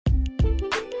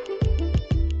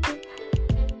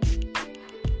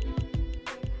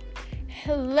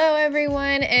Hello,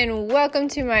 everyone, and welcome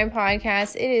to my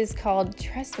podcast. It is called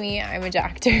Trust Me, I'm a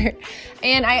Doctor,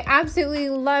 and I absolutely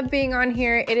love being on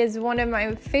here. It is one of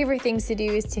my favorite things to do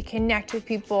is to connect with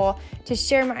people, to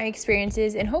share my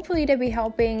experiences, and hopefully to be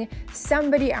helping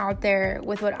somebody out there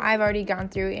with what I've already gone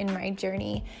through in my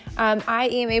journey. I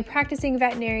am a practicing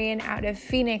veterinarian out of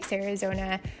Phoenix,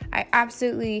 Arizona. I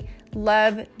absolutely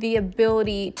love the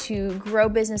ability to grow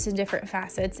business in different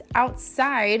facets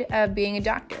outside of being a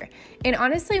doctor. And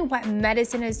honestly, what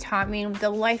medicine has taught me, the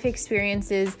life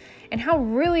experiences, and how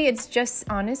really it's just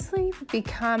honestly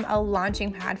become a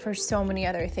launching pad for so many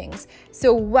other things.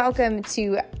 So welcome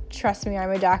to Trust Me,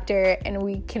 I'm a Doctor, and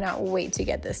we cannot wait to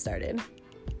get this started.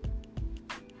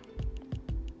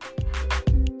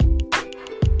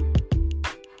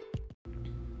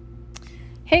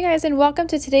 Hey guys, and welcome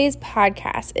to today's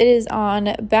podcast. It is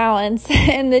on balance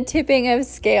and the tipping of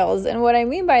scales. And what I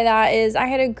mean by that is I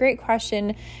had a great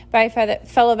question by a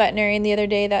fellow veterinarian the other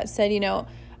day that said, we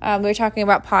were talking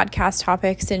about podcast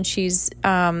topics, and she's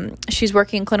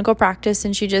working in clinical practice,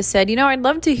 and she just said, I'd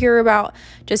love to hear about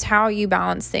just how you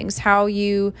balance things, how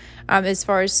you, as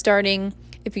far as starting,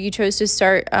 if you chose to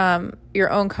start your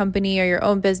own company or your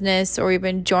own business, or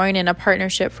even join in a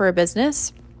partnership for a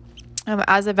business.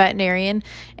 As a veterinarian,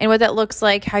 and what that looks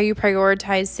like, how you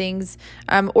prioritize things,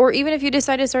 or even if you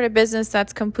decide to start a business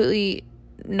that's completely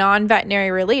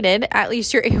non-veterinary related, at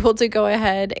least you're able to go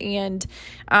ahead and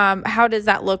how does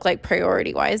that look like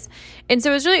priority wise? And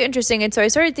so it was really interesting. And so I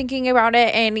started thinking about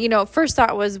it, and first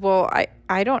thought was, well,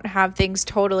 I don't have things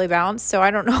totally balanced, so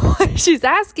I don't know what she's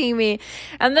asking me.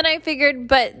 And then I figured,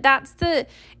 but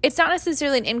it's not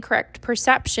necessarily an incorrect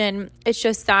perception. It's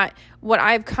just that what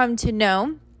I've come to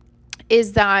know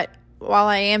is that while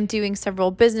I am doing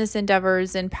several business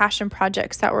endeavors and passion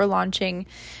projects that we're launching,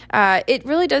 it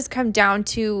really does come down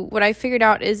to what I figured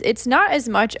out is it's not as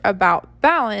much about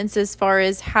balance as far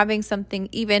as having something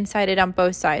even-sided on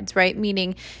both sides, right?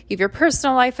 Meaning you have your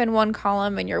personal life in one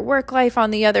column and your work life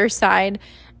on the other side,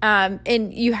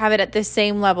 and you have it at the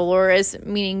same level, or what I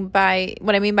mean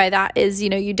by that is,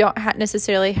 you don't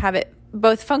necessarily have it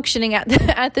both functioning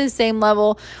at the same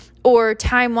level, or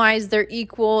time-wise, they're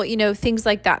equal, things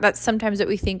like that. That's sometimes what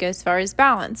we think as far as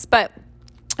balance. But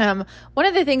one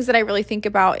of the things that I really think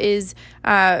about is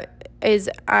I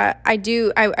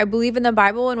believe in the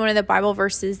Bible, and one of the Bible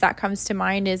verses that comes to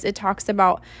mind is it talks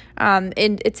about,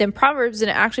 it's in Proverbs, and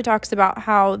it actually talks about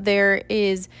how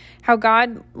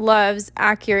God loves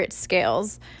accurate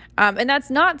scales. And that's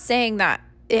not saying that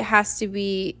it has to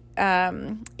be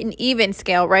an even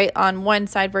scale, right, on one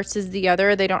side versus the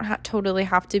other. They don't totally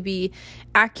have to be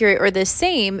accurate or the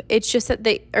same. It's just that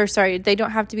they don't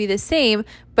have to be the same,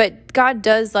 but God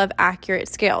does love accurate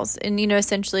scales. And,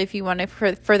 essentially, if you want to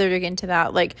further dig into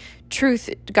that, like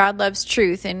truth, God loves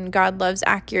truth and God loves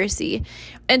accuracy.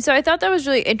 And so I thought that was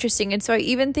really interesting. And so I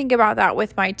even think about that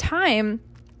with my time.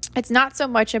 It's not so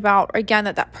much about, again,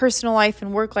 that personal life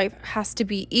and work life has to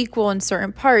be equal in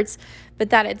certain parts, but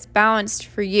that it's balanced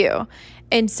for you.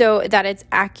 And so that it's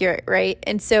accurate, right?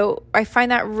 And so I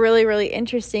find that really, really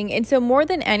interesting. And so more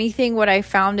than anything, what I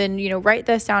found, and, write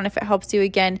this down if it helps you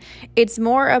again, it's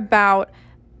more about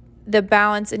the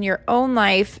balance in your own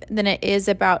life than it is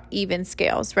about even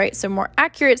scales, right? So more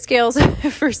accurate scales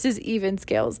versus even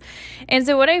scales. And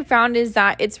so what I found is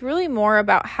that it's really more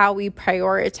about how we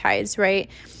prioritize, right?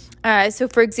 So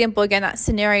for example, again, that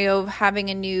scenario of having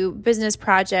a new business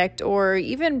project or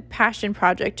even passion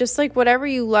project, just like whatever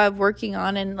you love working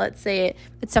on, and let's say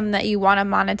it's something that you want to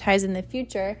monetize in the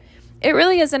future, it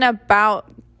really isn't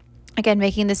about, again,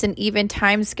 making this an even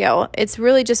time scale. It's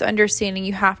really just understanding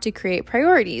you have to create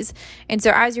priorities. And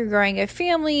so as you're growing a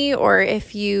family, or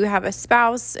if you have a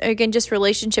spouse, again, just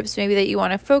relationships maybe that you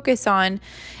want to focus on,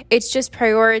 it's just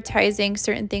prioritizing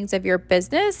certain things of your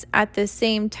business at the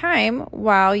same time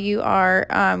while you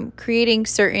are creating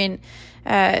certain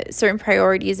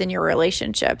priorities in your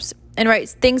relationships. And right,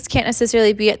 things can't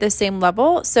necessarily be at the same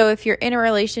level. So if you're in a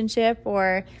relationship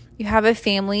or you have a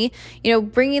family,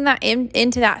 bringing that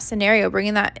into that scenario,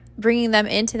 bringing them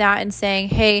into that and saying,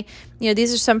 hey,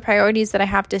 these are some priorities that I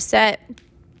have to set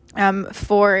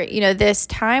for, this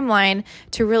timeline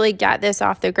to really get this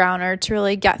off the ground or to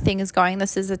really get things going.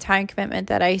 This is a time commitment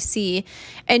that I see.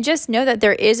 And just know that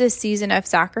there is a season of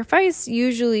sacrifice,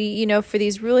 usually, for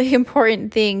these really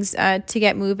important things to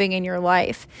get moving in your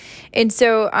life. And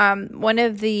so one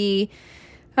of the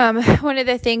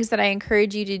things that I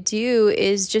encourage you to do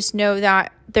is just know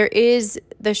that there is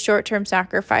the short-term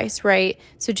sacrifice, right?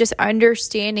 So just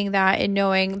understanding that and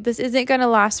knowing this isn't going to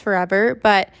last forever,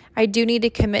 but I do need to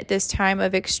commit this time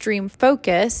of extreme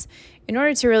focus in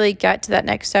order to really get to that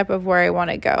next step of where I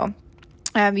want to go.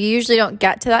 You usually don't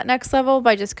get to that next level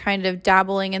by just kind of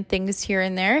dabbling in things here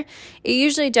and there. It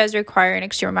usually does require an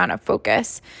extreme amount of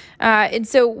focus. And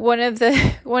so one of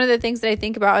the things that I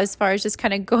think about as far as just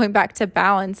kind of going back to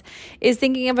balance is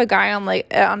thinking of a guy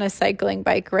on a cycling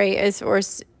bike, right?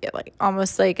 Like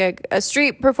almost like a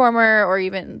street performer, or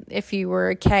even if you were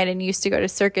a kid and used to go to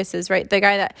circuses, right? The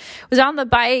guy that was on the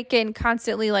bike and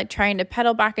constantly like trying to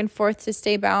pedal back and forth to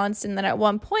stay balanced. And then at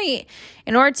one point,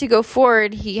 in order to go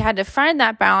forward, he had to find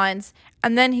that balance,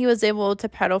 and then he was able to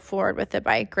pedal forward with the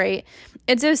bike, right?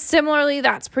 And so similarly,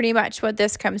 that's pretty much what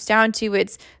this comes down to.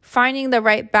 It's finding the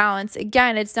right balance.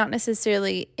 Again, it's not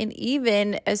necessarily an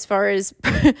even as far as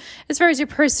your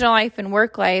personal life and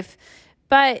work life,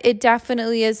 but it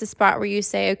definitely is a spot where you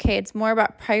say, okay, it's more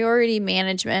about priority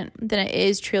management than it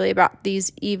is truly about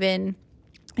these even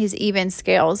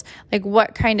scales. Like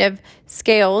what kind of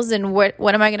scales and what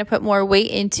am I going to put more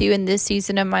weight into in this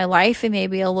season of my life, and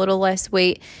maybe a little less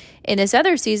weight in this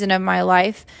other season of my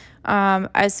life,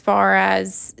 as far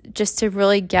as just to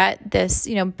really get this,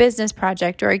 business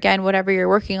project, or again, whatever you're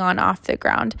working on, off the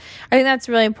ground. I think that's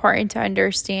really important to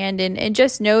understand, and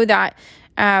just know that,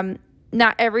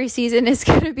 not every season is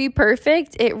going to be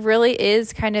perfect. It really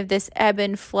is kind of this ebb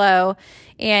and flow.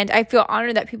 And I feel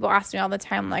honored that people ask me all the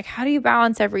time, like, how do you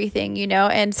balance everything,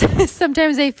 And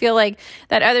sometimes I feel like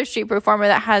that other street performer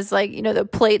that has like, the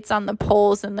plates on the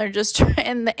poles, and they're just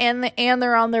trying, and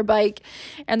they're on their bike,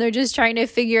 and they're just trying to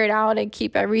figure it out and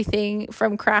keep everything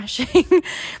from crashing.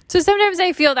 So sometimes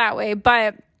I feel that way,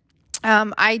 but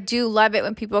I do love it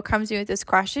when people come to me with this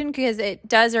question, because it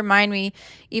does remind me,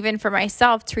 even for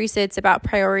myself, Teresa, it's about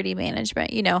priority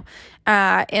management,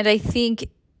 and I think,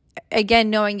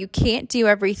 again, knowing you can't do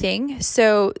everything.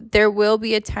 So there will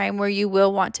be a time where you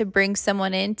will want to bring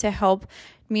someone in to help,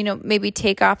 maybe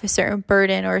take off a certain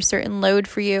burden or a certain load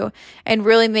for you, and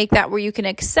really make that where you can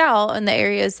excel in the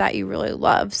areas that you really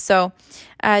love. So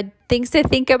things to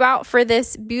think about for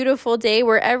this beautiful day,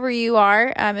 wherever you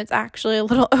are. It's actually a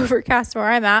little overcast where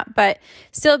I'm at, but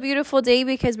still a beautiful day,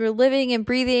 because we're living and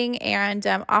breathing, and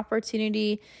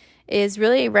opportunity is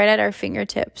really right at our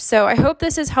fingertips. So I hope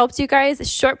this has helped you guys. A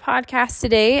short podcast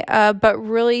today, but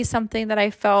really something that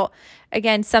I felt,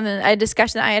 again, a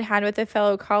discussion that I had with a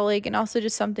fellow colleague, and also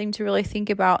just something to really think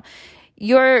about.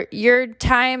 Your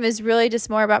time is really just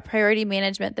more about priority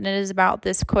management than it is about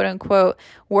this quote unquote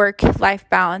work-life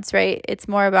balance, right? It's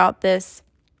more about this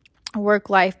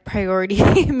work-life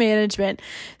priority management.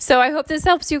 So I hope this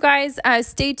helps you guys.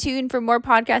 Stay tuned for more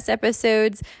podcast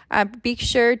episodes. Be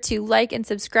sure to like and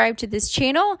subscribe to this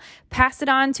channel. Pass it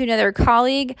on to another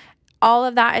colleague. All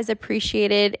of that is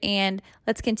appreciated, and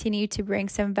let's continue to bring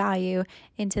some value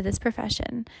into this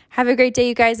profession. Have a great day,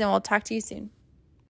 you guys, and we'll talk to you soon.